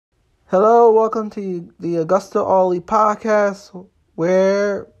Hello, welcome to the AgostoAllElite Podcast,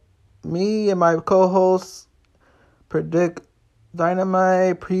 where me and my co-hosts predict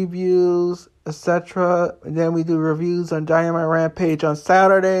dynamite previews, etc. And then we do reviews on Dynamite Rampage on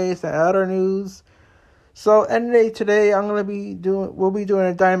Saturdays and other news. So anyway, today we'll be doing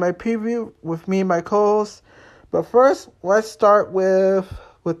a dynamite preview with me and my co-hosts. But first, let's start with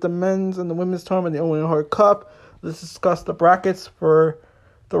the men's and the women's tournament, the Owen Hart Cup. Let's discuss the brackets for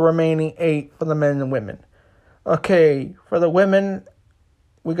the remaining 8 for the men and women. Okay, for the women,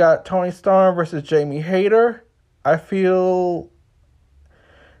 we got Toni Storm versus Jamie Hayter. I feel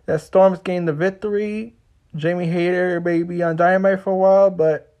that Storm's gained the victory. Jamie Hayter may be on Dynamite for a while,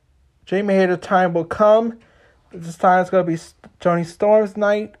 but Jamie Hayter's time will come. This time it's going to be Toni Storm's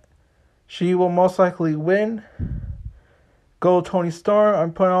night. She will most likely win. Go Toni Storm.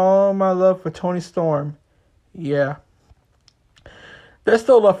 I'm putting all my love for Toni Storm. Yeah. There's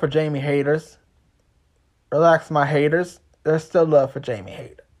still love for Jamie haters. Relax, my haters. There's still love for Jamie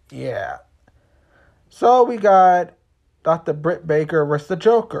Hayter. Yeah. So we got Dr. Britt Baker versus the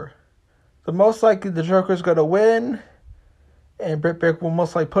Joker. So most likely the Joker's going to win. And Britt Baker will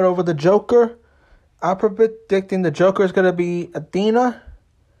most likely put over the Joker. I'm predicting the Joker is going to be Athena.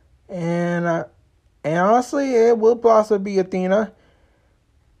 And honestly, it will possibly be Athena.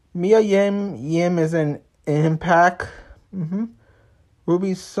 Mia Yim is in Impact.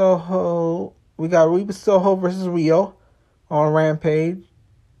 Ruby Soho. We got Ruby Soho versus Rio on Rampage.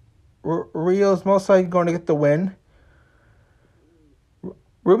 Rio's most likely going to get the win.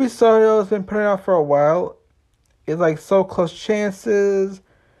 Ruby Soho has been putting out for a while. It's like so close chances.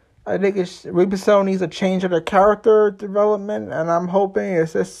 I think Ruby Soho needs a change of their character development, and I'm hoping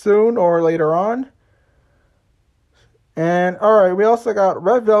it's this soon or later on. And alright, we also got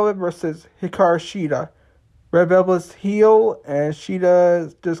Red Velvet versus Hikaru Shida. Red Velvet's heel, and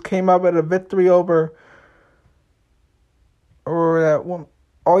Shida just came up with a victory over that one.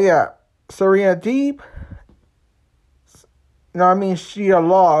 Oh yeah, Serena Deeb. No, I mean Shida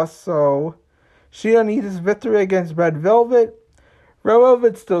lost, so Shida needs this victory against Red Velvet. Red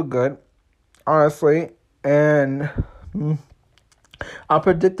Velvet's still good, honestly, and I'm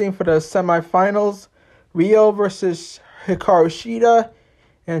predicting for the semifinals: Rio versus Hikaru Shida,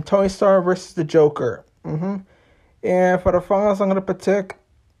 and Toni Storm versus the Joker. And for the finals, I'm going to predict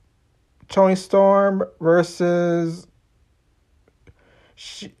Toni Storm versus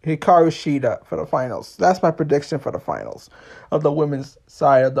Hikaru Shida for the finals. That's my prediction for the finals of the women's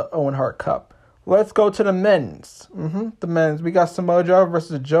side of the Owen Hart Cup. Let's go to the men's. The men's. We got Samoa Joe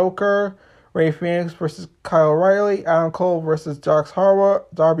versus Joker, Rey Fenix versus Kyle O'Reilly, Adam Cole versus Dax Harwood,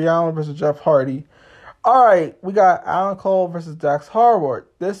 Darby Allin versus Jeff Hardy. All right, we got Adam Cole versus Dax Harwood.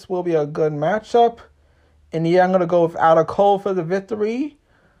 This will be a good matchup. And yeah, I'm going to go with Adam Cole for the victory.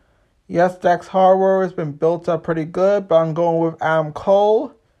 Yes, Dax Harwood has been built up pretty good, but I'm going with Adam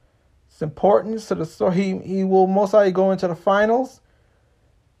Cole. It's important. So he will most likely go into the finals.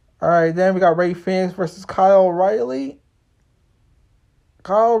 All right, then we got Rey Fenix versus Kyle O'Reilly.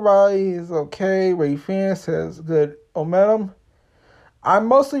 Kyle O'Reilly is okay. Rey Fenix has good momentum.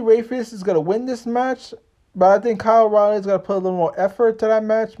 Rey Fenix is going to win this match, but I think Kyle O'Reilly is going to put a little more effort to that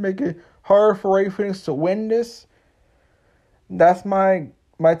match, make it harder for Rey Fenix to win this. That's my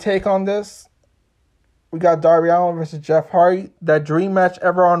take on this. We got Darby Allin versus Jeff Hardy, that dream match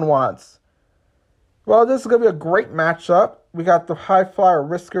everyone wants. Well, this is going to be a great matchup. We got the high flyer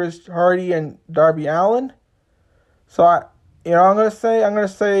riskers, Hardy and Darby Allin. So I'm going to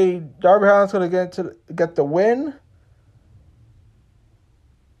say Darby Allin's going to get the win.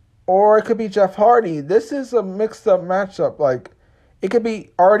 Or it could be Jeff Hardy. This is a mixed up matchup. Like, it could be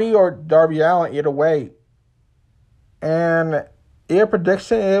Hardy or Darby Allin either way. And your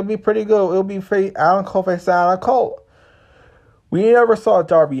prediction, it'll be pretty good. It'll be Adam Cole versus Adam Cole. We never saw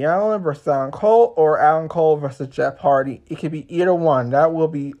Darby Allin versus Adam Cole or Adam Cole versus Jeff Hardy. It could be either one. That will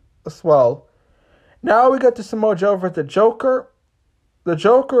be swell. Now we got the Samoa Joe versus the Joker. The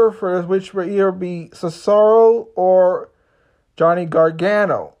Joker, for which will either be Cesaro or Johnny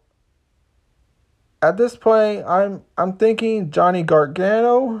Gargano. At this point, I'm thinking Johnny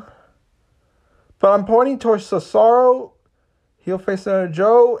Gargano, but I'm pointing towards Cesaro. He'll face another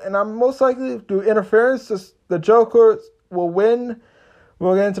Joe, and I'm most likely to do interference. The Joker will win.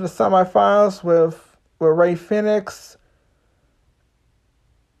 We'll get into the semifinals with Rey Fenix,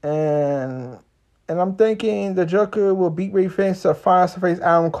 and I'm thinking the Joker will beat Rey Fenix to the finals to face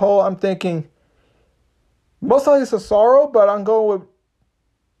Adam Cole. I'm thinking most likely Cesaro, but I'm going with.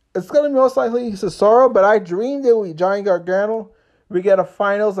 It's going to be most likely Cesaro, but I dreamed it would be Johnny Gargano. We get a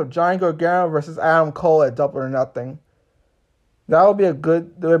finals of Johnny Gargano versus Adam Cole at Double or Nothing. That would be a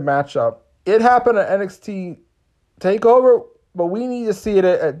good matchup. It happened at NXT Takeover, but we need to see it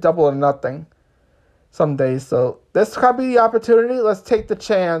at Double or Nothing some days. So this could be the opportunity. Let's take the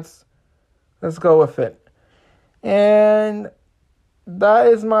chance. Let's go with it. And that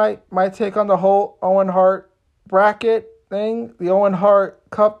is my take on the whole Owen Hart bracket thing, the Owen Hart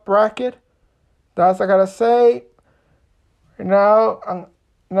Cup bracket. That's what I gotta say. Now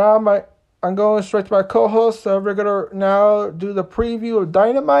I'm going straight to my co-host. So we're gonna now do the preview of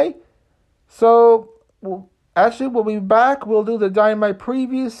Dynamite. So we'll be back. We'll do the Dynamite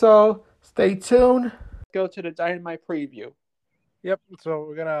preview. So stay tuned. Go to the Dynamite preview. Yep. So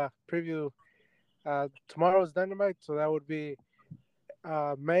we're gonna preview tomorrow's Dynamite. So that would be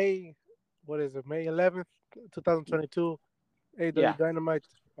May. What is it? May 11th, 2022. AEW Dynamite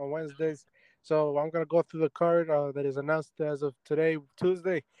on Wednesdays. So I'm gonna go through the card that is announced as of today,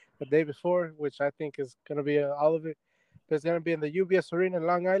 Tuesday, the day before, which I think is gonna be all of it. But it's gonna be in the UBS Arena in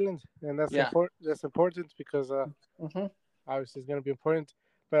Long Island, and that's important. That's important because obviously it's gonna be important.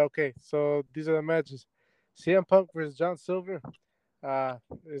 But okay, so these are the matches: CM Punk versus John Silver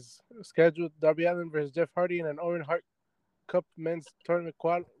is scheduled. Darby Allin versus Jeff Hardy in an Owen Hart Cup Men's Tournament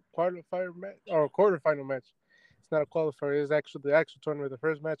qualifier match or quarterfinal match. It's not a qualifier. It's actually the actual tournament. The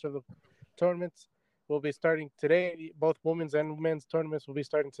first match of the tournaments will be starting today. Both women's and men's tournaments will be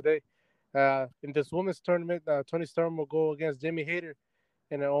starting today. In this women's tournament, Tony Storm will go against Jamie Hayter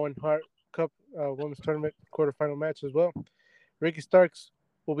in an Owen Hart Cup women's tournament quarterfinal match as well. Ricky Starks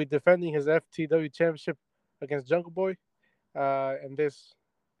will be defending his FTW championship against Jungle Boy, and this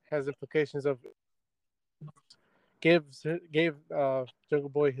has implications of gave Jungle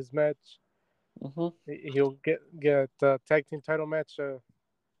Boy his match. He'll get a tag team title match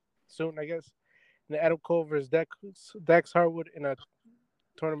soon, I guess. And Adam Cole versus Dax Harwood in a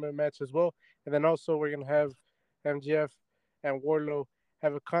tournament match as well. And then also we're gonna have MGF and Wardlow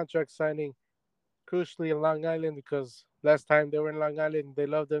have a contract signing, crucially in Long Island, because last time they were in Long Island they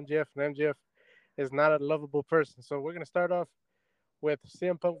loved MGF, and MGF is not a lovable person. So we're gonna start off with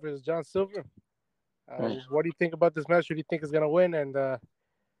CM Punk versus John Silver. What do you think about this match? Who do you think is gonna win? And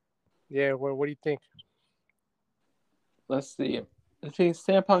what do you think? Let's see. Between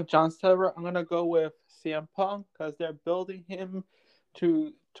CM Punk, John Silver, I'm gonna go with CM Punk because they're building him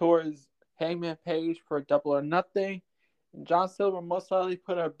towards Hangman Page for Double or Nothing. And John Silver most likely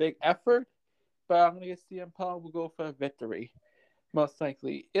put a big effort, but I'm gonna get CM Punk. Will go for a victory, most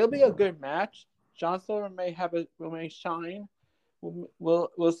likely. It'll be a good match. John Silver may shine.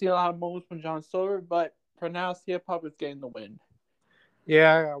 We'll see a lot of moments from John Silver, but for now, CM Punk is getting the win.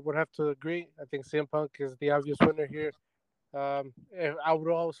 Yeah, I would have to agree. I think CM Punk is the obvious winner here. I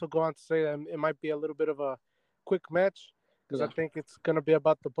would also go on to say that it might be a little bit of a quick match because I think it's going to be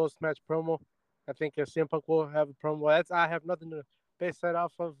about the post-match promo. I think CM Punk will have a promo. I have nothing to base that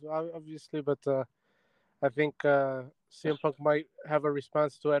off of, obviously, but I think CM Punk might have a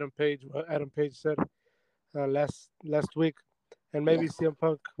response to Adam Page, what Adam Page said last week, and maybe CM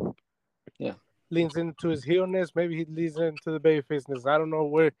Punk leans into his heelness. Maybe he leans into the babyfaceness. I don't know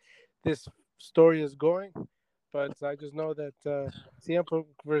where this story is going, but I just know that CM Punk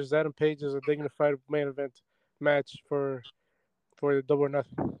versus Adam Page is a dignified main event match for the Double or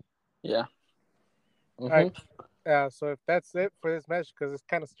Nothing. Yeah. All right. So if that's it for this match, because it's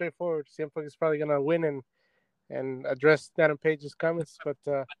kind of straightforward, CM Punk is probably gonna win and address Adam Page's comments. But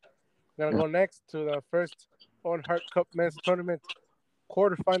we're gonna go next to the first Owen Hart Cup Men's Tournament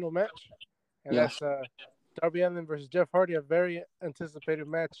quarterfinal match, and that's Darby Allin versus Jeff Hardy, a very anticipated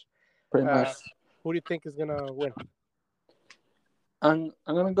match. Pretty much. Who do you think is gonna win? I'm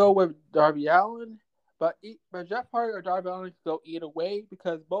gonna go with Darby Allin, but Jeff Hardy or Darby Allin can go either way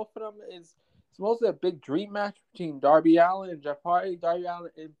because both of them it's mostly a big dream match between Darby Allin and Jeff Hardy. Darby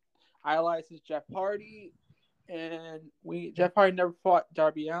Allin idolizes Jeff Hardy, and Jeff Hardy never fought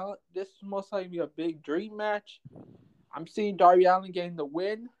Darby Allin. This is most likely be a big dream match. I'm seeing Darby Allin getting the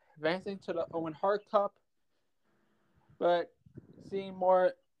win, advancing to the Owen Hart Cup, but seeing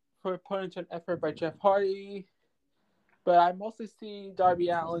more for putting into an effort by Jeff Hardy. But I mostly see Darby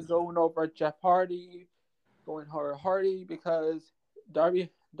Allin going over Jeff Hardy, going Hardy because Darby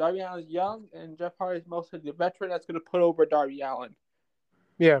Allin is young and Jeff Hardy is mostly the veteran that's going to put over Darby Allin.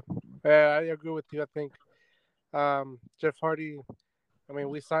 Yeah, I agree with you. I think Jeff Hardy, I mean,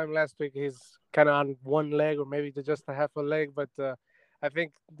 we saw him last week. He's kind of on one leg or maybe just a half a leg. But I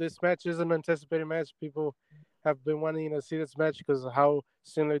think this match is an anticipated match. People have been wanting to see this match because of how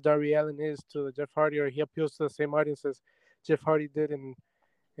similar Darby Allin is to Jeff Hardy, or he appeals to the same audience as Jeff Hardy did in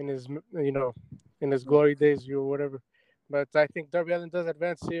his in his glory days or whatever. But I think Darby Allin does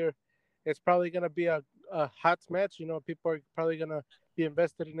advance here. It's probably gonna be a a hot match. People are probably gonna be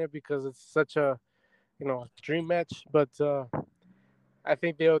invested in it because it's such a dream match. But I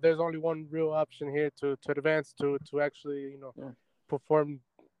think there's only one real option here to advance to actually Yeah. perform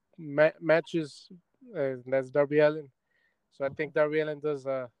matches, and that's Darby Allin. So I think Darby Allin does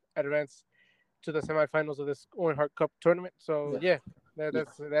advance to the semifinals of this Owen Hart Cup tournament. So Yeah. yeah, Yeah.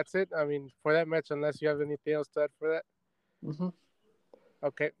 that's it. I mean, for that match, unless you have anything else to add for that. Mm-hmm.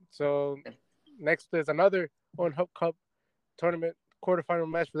 Okay, so next is another Owen Hart Cup tournament quarterfinal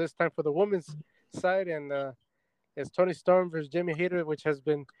match, for this time for the women's side, and it's Tony Storm versus Jamie Hayter, which has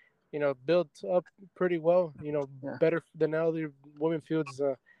been built up pretty well. Yeah. Better than all the women feuds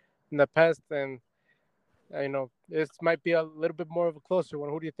in the past, and this might be a little bit more of a closer one.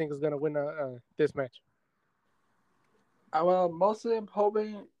 Who do you think is going to win this match? Well, mostly I'm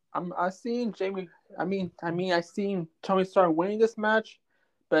hoping I seen Jamie. I seen Tony Stark winning this match,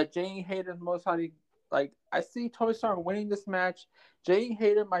 but Jamie Hayter most highly like I see Tony Stark winning this match. Jamie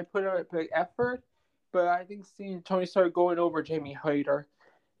Hayter might put in a big effort, but I think seeing Tony Stark going over Jamie Hayter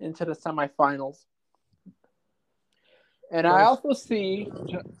into the semifinals, and I Tony, also see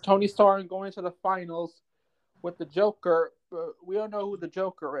Tony Stark going to the finals with the Joker, but we don't know who the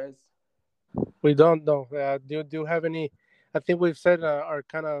Joker is. we don't know. Do you have any? I think we've said our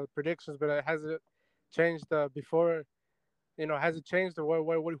kind of predictions, but has it changed before? Has it changed? Or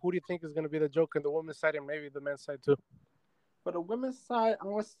who do you think is going to be the joke in the women's side and maybe the men's side too? For the women's side,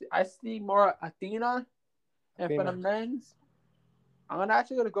 I see more Athena, and for the Athena. men's,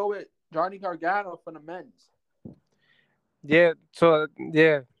 actually gonna go with Johnny Gargano for the men's. Yeah. So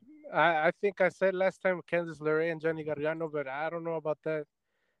yeah, I think I said last time Kansas LeRae and Johnny Gargano, but I don't know about that.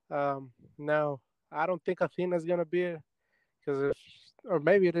 Now I don't think Athena's gonna be it because or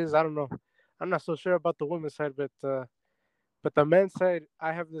maybe it is. I don't know. I'm not so sure about the women's side, but the men's side,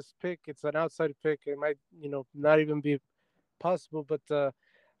 I have this pick. It's an outside pick. It might not even be possible, but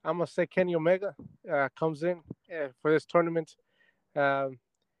I'm gonna say Kenny Omega comes in for this tournament. Um,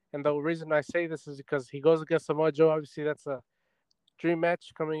 and the reason I say this is because he goes against Samoa Joe. Obviously, that's a dream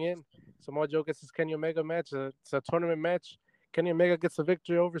match coming in. Samoa Joe gets his Kenny Omega match. It's a tournament match. Kenny Omega gets a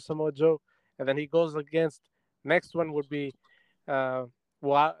victory over Samoa Joe, and then he goes against. Next one would be, then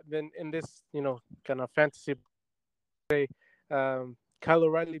in this kind of fantasy, Kyle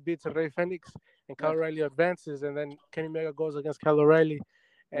O'Reilly beats Rey Fenix, and Kyle Yeah, O'Reilly advances, and then Kenny Omega goes against Kyle O'Reilly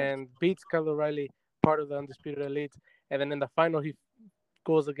yeah, and beats Kyle O'Reilly, part of the Undisputed Elite, and then in the final he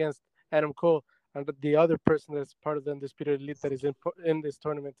goes against Adam Cole, and the other person that's part of the Undisputed Elite that is in this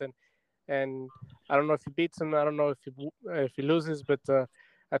tournament, and I don't know if he beats him, I don't know if he loses, but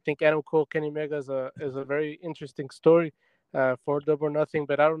I think Adam Cole Kenny Omega is a very interesting story for Double or Nothing,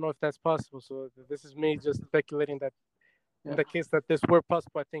 but I don't know if that's possible. So this is me just speculating that in yeah. the case that this were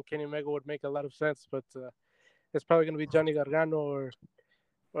possible, I think Kenny Omega would make a lot of sense, but it's probably going to be Johnny Gargano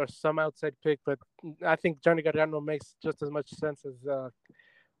or some outside pick. But I think Johnny Gargano makes just as much sense as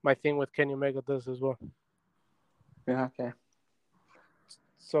my thing with Kenny Omega does as well. Yeah, okay.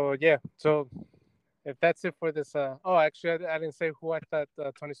 So yeah, so if that's it for this, actually, I didn't say who I thought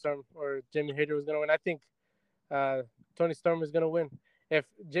Tony Storm or Jamie Hayter was going to win. I think uh, Tony Storm is going to win. If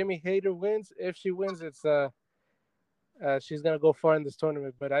Jamie Hayter wins, if she wins, it's she's going to go far in this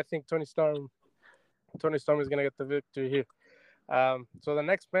tournament. But I think Tony Storm is going to get the victory here. So the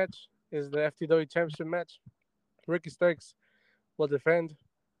next match is the FTW Championship match. Ricky Starks will defend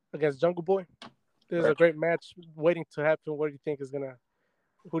against Jungle Boy. This is a great match waiting to happen. Who do you think is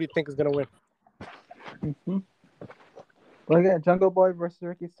gonna win? Mm-hmm. Well, again, Jungle Boy versus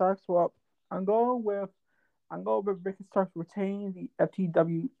Ricky Starks. Well, I'm going with Ricky Starks retaining the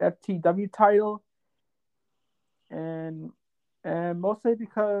FTW title, and mostly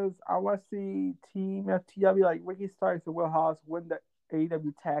because I want to see Team FTW like Ricky Starks and Will Hobbs win the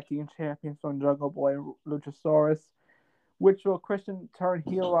AEW Tag Team Champions on Jungle Boy and Luchasaurus, which will Christian turn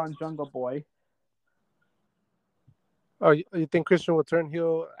heel on Jungle Boy. Oh, you think Christian will turn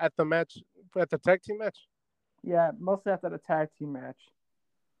heel at the tag team match? Yeah, mostly after the tag team match.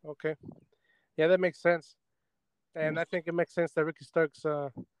 Okay, yeah, that makes sense, Yeah, and I think it makes sense that Ricky Starks,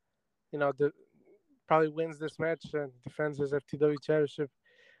 probably wins this match and defends his FTW championship.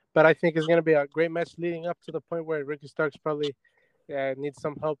 But I think it's gonna be a great match leading up to the point where Ricky Starks probably needs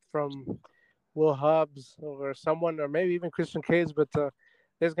some help from Will Hobbs or someone, or maybe even Christian Cage. But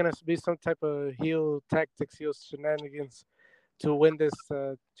there's gonna be some type of heel tactics, heel shenanigans to win this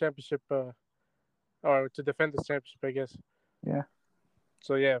championship, or to defend this championship, I guess. yeah.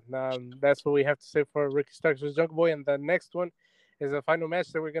 So yeah, that's what we have to say for Ricky Starks versus Jungle Boy. And the next one is the final match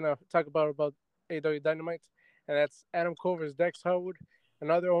that we're gonna talk about AEW Dynamite, and that's Adam Cole versus Dex Harwood,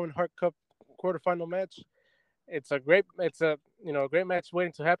 another Owen Hart Cup quarterfinal match. It's a great match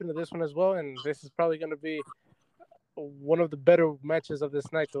waiting to happen to this one as well, and this is probably going to be one of the better matches of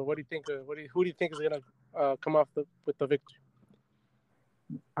this night. So, what do you think? Who do you think is going to come off with the victory?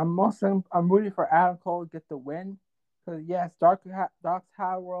 I'm rooting for Adam Cole to get the win because yes, Doc's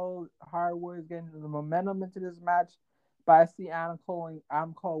Hardwood is getting the momentum into this match, but I see Adam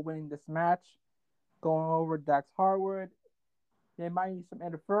Cole winning this match, going over Dax Harwood. They might need some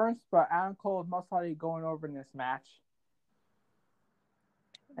interference, but Adam Cole is most likely going over in this match,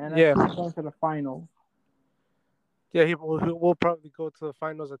 and I Yeah, see him going to the finals. yeah, he will probably go to the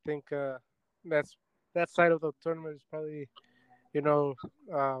finals. I think that's that side of the tournament is probably you know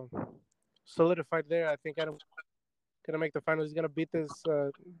um, solidified there. I think Adam gonna make the finals. He's gonna beat this.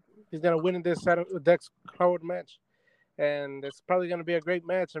 He's gonna win in this Dex Howard match, and it's probably gonna be a great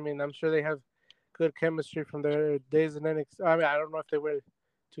match. I mean, I'm sure they have good chemistry from their days in NXT. I mean, I don't know if they were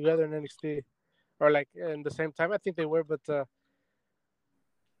together in NXT or like in the same time. I think they were, but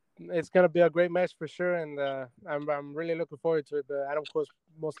it's gonna be a great match for sure, and I'm really looking forward to it. But Adam Cole's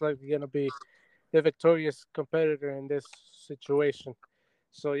most likely gonna be the victorious competitor in this situation.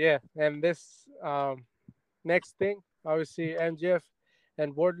 So yeah, and this next thing, obviously MJF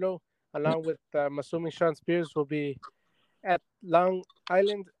and Wardlow, along with I'm assuming Sean Spears, will be at Long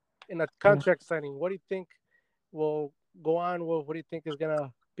Island in a Yeah. contract signing. What do you think will go on? What do you think is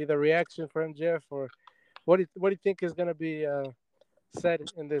gonna be the reaction for MJF, or what do you think is gonna be said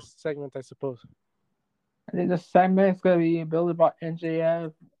in this segment? I suppose. I think the segment is going to be built about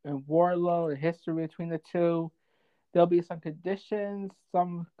NJF and Warlow, the history between the two. There'll be some conditions,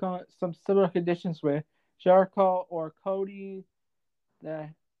 some similar conditions with Jericho or Cody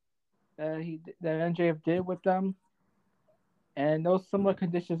that that MJF did with them, and those similar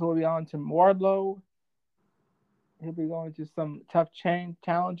conditions will be on to Wardlow. He'll be going to some tough chain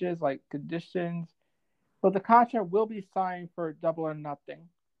challenges like conditions, but the contract will be signed for Double or Nothing.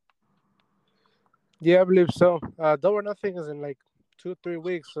 Yeah, I believe so. Double or Nothing is in like 2 3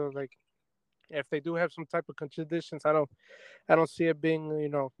 weeks, so like if they do have some type of conditions, I don't see it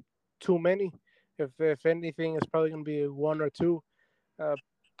being too many. If anything, it's probably gonna be one or two. Uh,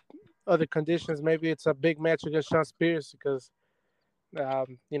 Other conditions, maybe it's a big match against Sean Spears because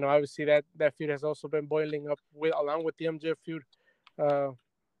obviously that feud has also been boiling up along with the MJF feud, uh,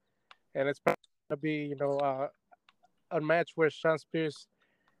 and it's probably gonna be a match where Sean Spears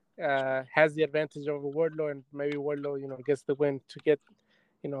has the advantage over Wardlow, and maybe Wardlow gets the win to get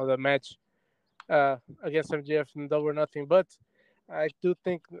the match against MJF and Double or Nothing. But I do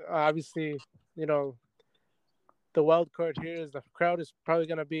think obviously you know the wild card here is the crowd is probably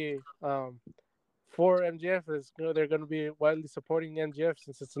gonna be for MJF. Is they're gonna be widely supporting MJF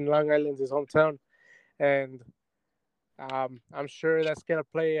since it's in Long Island, his hometown, and I'm sure that's gonna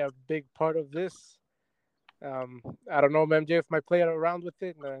play a big part of this. I don't know, MJF might play around with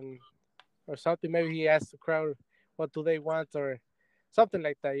it and or something. Maybe he asks the crowd what do they want or something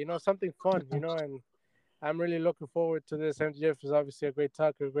like that. Something fun. And I'm really looking forward to this. MJF is obviously a great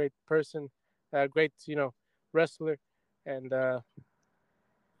talker, a great person, a great wrestler, and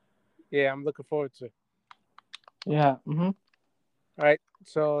yeah, I'm looking forward to it. Yeah. All right,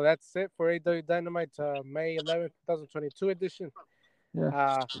 so that's it for AW Dynamite May 11th, 2022 edition. Yeah.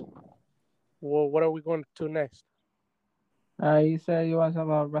 Uh, well, what are we going to next? You said you want to talk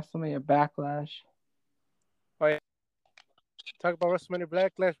about WrestleMania Backlash. Oh yeah, talk about WrestleMania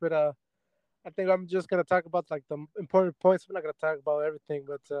Backlash, but I think I'm just gonna talk about like the important points. We're not gonna talk about everything,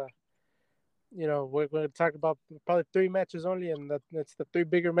 but we're going to talk about probably three matches only, and that's the three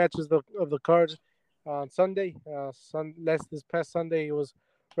bigger matches of the card on Sunday. This past Sunday it was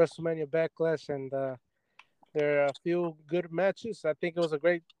WrestleMania Backlash, and there are a few good matches. I think it was a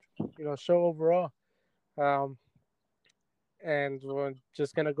great show overall. Um, and we're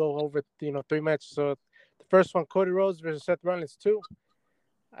just gonna go over three matches. So the first one, Cody Rhodes versus Seth Rollins 2.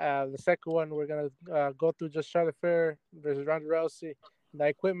 The second one, we're gonna go through just Charlotte Flair versus Ronda Rousey, the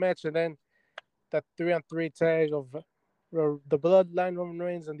I Quit match, and then that 3-on-3 tag of the Bloodline, Roman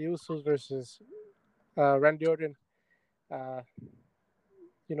Reigns and the Usos versus Randy Orton, uh,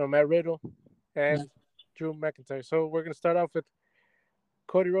 Matt Riddle, Yeah. and Drew McIntyre. So we're gonna start off with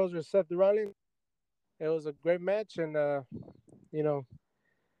Cody Rhodes versus Seth Rollins. It was a great match, and you know,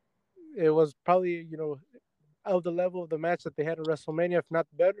 it was probably of the level of the match that they had in WrestleMania, if not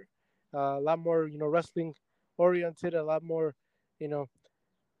better. A lot more wrestling oriented, a lot more you know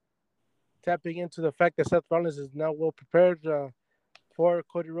tapping into the fact that Seth Rollins is now well prepared for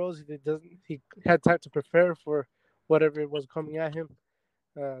Cody Rhodes. He had time to prepare for whatever was coming at him,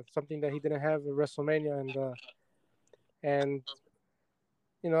 something that he didn't have at WrestleMania, and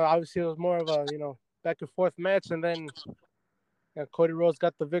obviously it was more of a back and forth match, and then Cody Rhodes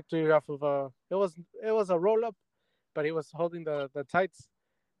got the victory off of it was a roll up, but he was holding the tights.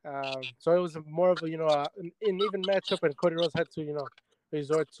 So it was more of a an even matchup, and Cody Rhodes had to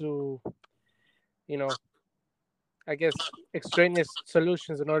resort to you know I guess extraneous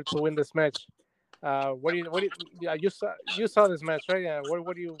solutions in order to win this match. Yeah, you saw this match, right? Yeah.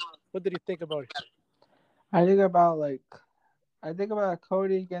 What did you think about it? I think about like I think about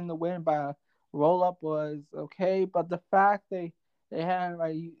Cody getting the win by roll up was okay, but the fact they had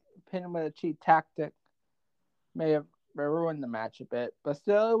like pin him with a cheat tactic may have ruined the match a bit. But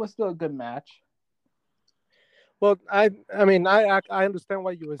still, it was still a good match. Well, I mean, I understand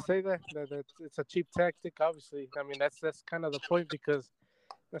why you would say that it's a cheap tactic. Obviously, I mean that's kind of the point because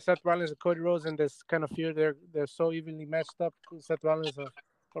Seth Rollins and Cody Rhodes in this kind of feud, they're so evenly matched up. Seth Rollins is one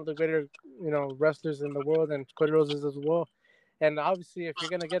of the greater wrestlers in the world, and Cody Rhodes is as well. And obviously, if you're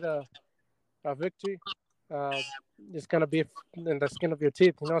gonna get a victory, uh, it's gonna be in the skin of your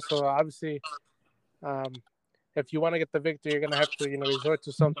teeth, So obviously, um, if you want to get the victory, you're gonna have to resort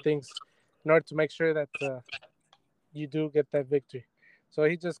to some things in order to make sure that you do get that victory. So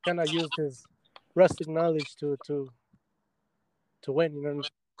he just kind of used his wrestling knowledge to win. You know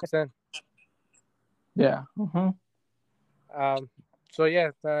what I'm saying? Yeah. Mm-hmm. Um, so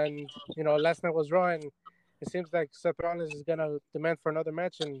yeah, and last night was Raw, and it seems like Seth Rollins is gonna demand for another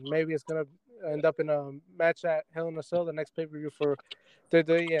match, and maybe it's gonna end up in a match at Hell in a Cell, the next pay per view for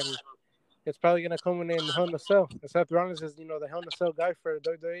WWE, and it's probably gonna culminate in Hell in a Cell. And Seth Rollins is the Hell in a Cell guy for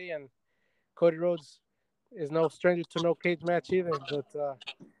WWE, and Cody Rhodes is no stranger to no cage match either. But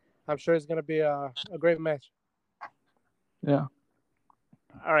I'm sure it's gonna be a great match. Yeah.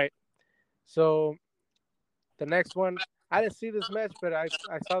 All right, so the next one. I didn't see this match, but I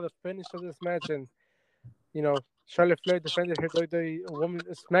saw the finish of this match, and Charlotte Flair defended her WWE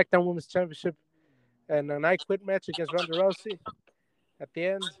SmackDown Women's Championship in an I Quit match against Ronda Rousey. At the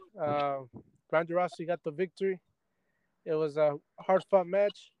end, Ronda Rousey got the victory. It was a hard fought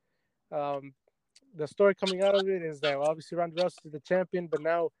match. Um, the story coming out of it is that obviously Ronda Rousey is the champion, but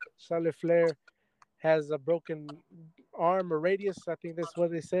now Charlotte Flair has a broken arm or radius. I think that's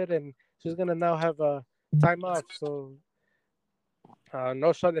what they said, and she's gonna now have a time off. So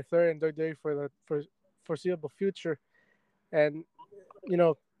no Charlotte Flair in WWE for the foreseeable future. And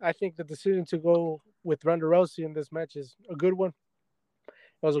I think the decision to go with Ronda Rousey in this match is a good one.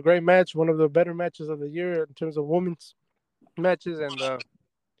 It was a great match, one of the better matches of the year in terms of women's matches, and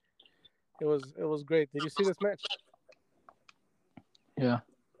it was great. Did you see this match? Yeah.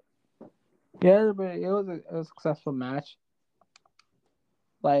 Yeah, but it was a successful match.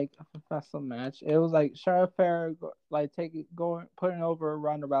 Like a successful match. It was like Charlotte Flair like putting over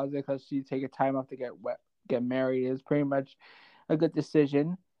Ronda Rousey because she taking time off to get married is pretty much a good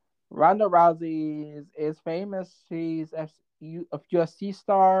decision. Ronda Rousey is famous. She's a UFC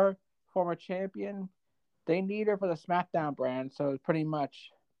star, former champion. They need her for the SmackDown brand, so it's pretty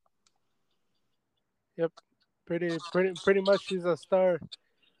much. Yep, pretty much she's a star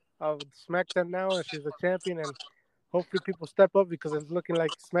of SmackDown now, and she's a champion. And hopefully people step up because it's looking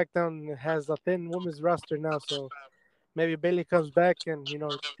like SmackDown has a thin women's roster now. So maybe Bayley comes back and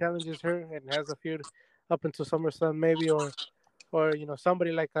challenges her and has a feud up until SummerSlam maybe, or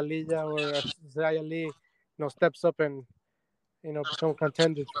somebody like Aliyah or Zaya Lee steps up and become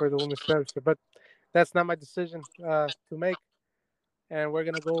contenders for the women's championship. But that's not my decision to make, and we're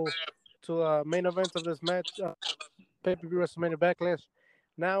gonna go to the main event of this match, pay-per-view WrestleMania Backlash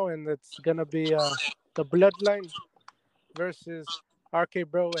now, and it's gonna be the Bloodline versus RK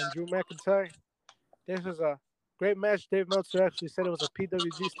Bro and Drew McIntyre. This was a great match. Dave Meltzer actually said it was a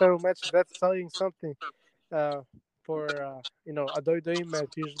PWG style match. That's saying something uh, for a WWE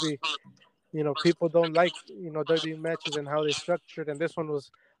match. Usually, people don't like WWE matches and how they structured. And this one was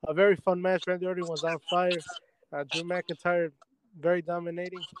a very fun match. Randy Orton was on fire. Drew McIntyre very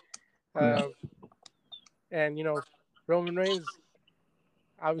dominating, Yeah. uh, and Roman Reigns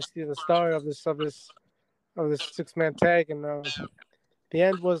obviously the star of this 6-man tag. And the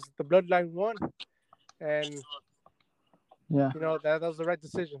end was the Bloodline won, and Yeah. that was the right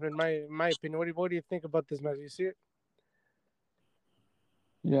decision in my opinion. What do you think about this match? You see it?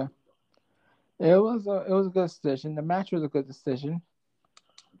 Yeah. It was a good decision. The match was a good decision.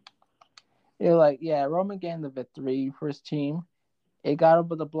 It like yeah, Roman gained the victory for his team. It got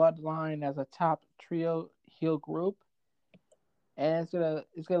over the Bloodline as a top trio heel group, and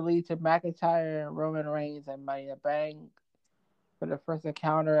it's gonna lead to McIntyre and Roman Reigns and Money in the Bank for the first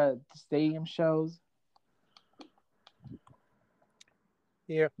encounter at the stadium shows.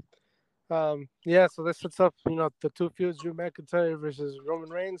 Yeah. Yeah, so this sets up, the two feuds, Drew McIntyre versus Roman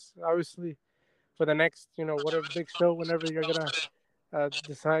Reigns, obviously for the next, whatever big show, whenever you're gonna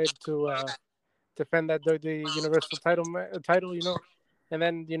decide to defend that the Universal title, and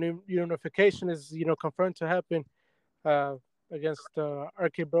then unification is confirmed to happen uh, against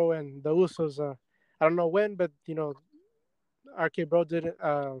RK Bro and the Usos. I don't know when, but RK Bro did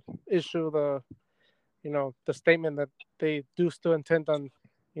issue the statement that they do still intend on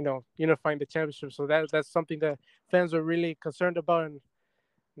unifying the championship. So that's something that fans were really concerned about, and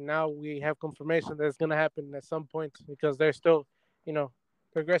now we have confirmation that it's going to happen at some point because they're still you know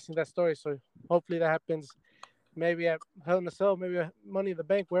progressing that story. So hopefully that happens, maybe at Hell in a Cell, maybe at Money in the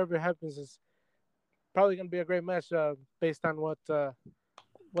Bank, wherever it happens. Is probably going to be a great match based on what the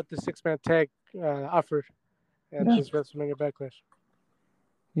six-man tag offered at Yeah. this WrestleMania Backlash.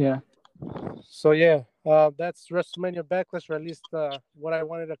 Yeah. So yeah, that's WrestleMania Backlash, or at least what I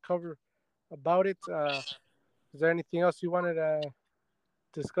wanted to cover about it. Is there anything else you wanted to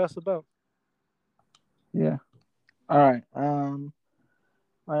discuss about? Yeah. All right.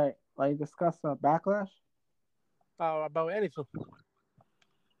 Like discuss Backlash. About anything?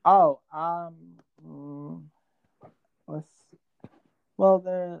 Oh, let's well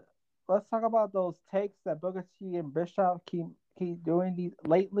then let's talk about those takes that Booker T and Bischoff keep doing these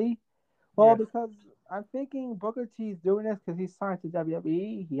lately. Well, Yeah, because I'm thinking Booker T's doing this because he's signed to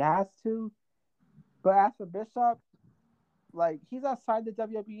WWE. He has to. But as for Bischoff, like he's outside the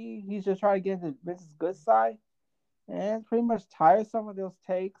WWE. He's just trying to get into Vince's good side, and it's pretty much tiresome of those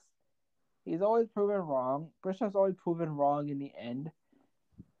takes. He's always proven wrong. Bischoff's always proven wrong in the end.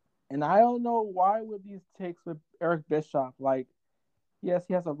 And I don't know why with these takes with Eric Bischoff. Like, yes,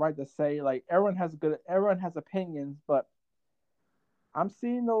 he has a right to say like everyone has opinions, but I'm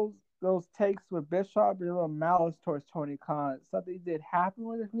seeing those takes with Bischoff be a little malice towards Tony Khan. Something did happen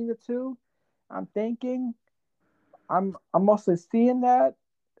between the two. I'm thinking. I'm mostly seeing that.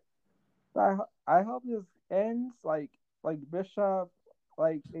 I hope this ends like Bishop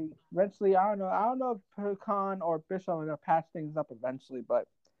like eventually. I don't know if Khan or Bishop are gonna patch things up eventually, but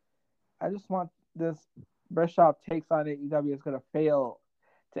I just want this Bishop takes on AEW is gonna fail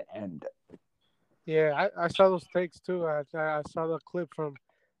to end. yeah, I saw those takes too. I saw the clip from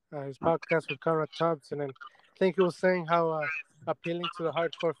his podcast with Conrad Thompson, and I think he was saying how appealing to the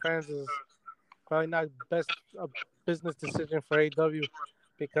hardcore fans is probably not best a business decision for AEW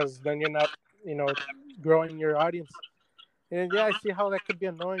because then you're not, you know, growing your audience. And yeah, I see how that could be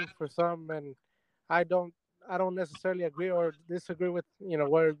annoying for some, and I don't, I don't necessarily agree or disagree with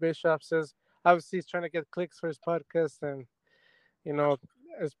what Bishop says. Obviously, he's trying to get clicks for his podcast, and you know,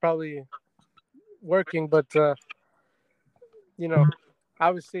 it's probably working. But you know,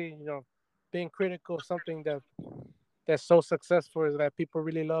 obviously, being critical of something that's so successful is that people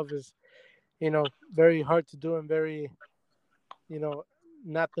really love is very hard to do and very you know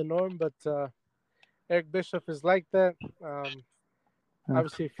not the norm. But Eric Bishop is like that. Yeah.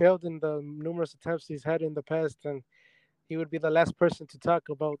 Obviously, failed in the numerous attempts he's had in the past, and he would be the last person to talk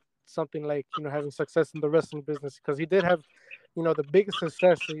about something like having success in the wrestling business because he did have the biggest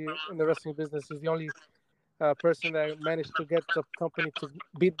success in the wrestling business. He's the only person that managed to get the company to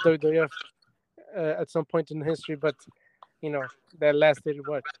beat WWF at some point in history, but that lasted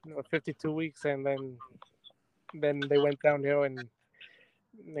what 52 weeks, and then they went downhill and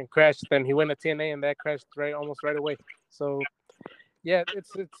crashed. Then he went to TNA, and that crashed almost right away. So yeah,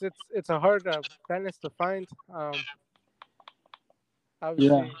 it's a hard balance to find. Yeah.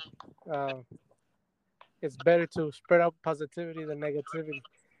 Obviously, uh, it's better to spread out positivity than negativity.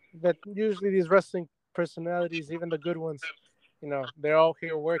 But usually these wrestling personalities, even the good ones, they're all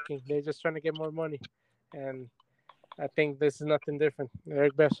here working. They're just trying to get more money, and I think this is nothing different.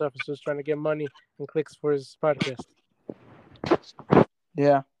 Eric Bischoff is just trying to get money and clicks for his podcast.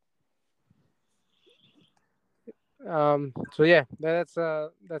 Yeah. So yeah, that's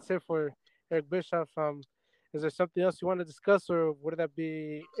it for Eric Bischoff. Is there something else you want to discuss, or would that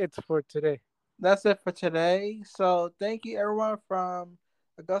be it for today? That's it for today. So thank you everyone from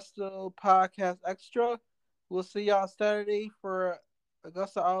Augusto Podcast Extra. We'll see y'all Saturday for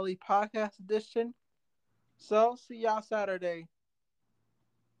Augusta Ollie Podcast Edition. So see y'all Saturday.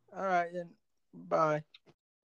 All right then. Bye.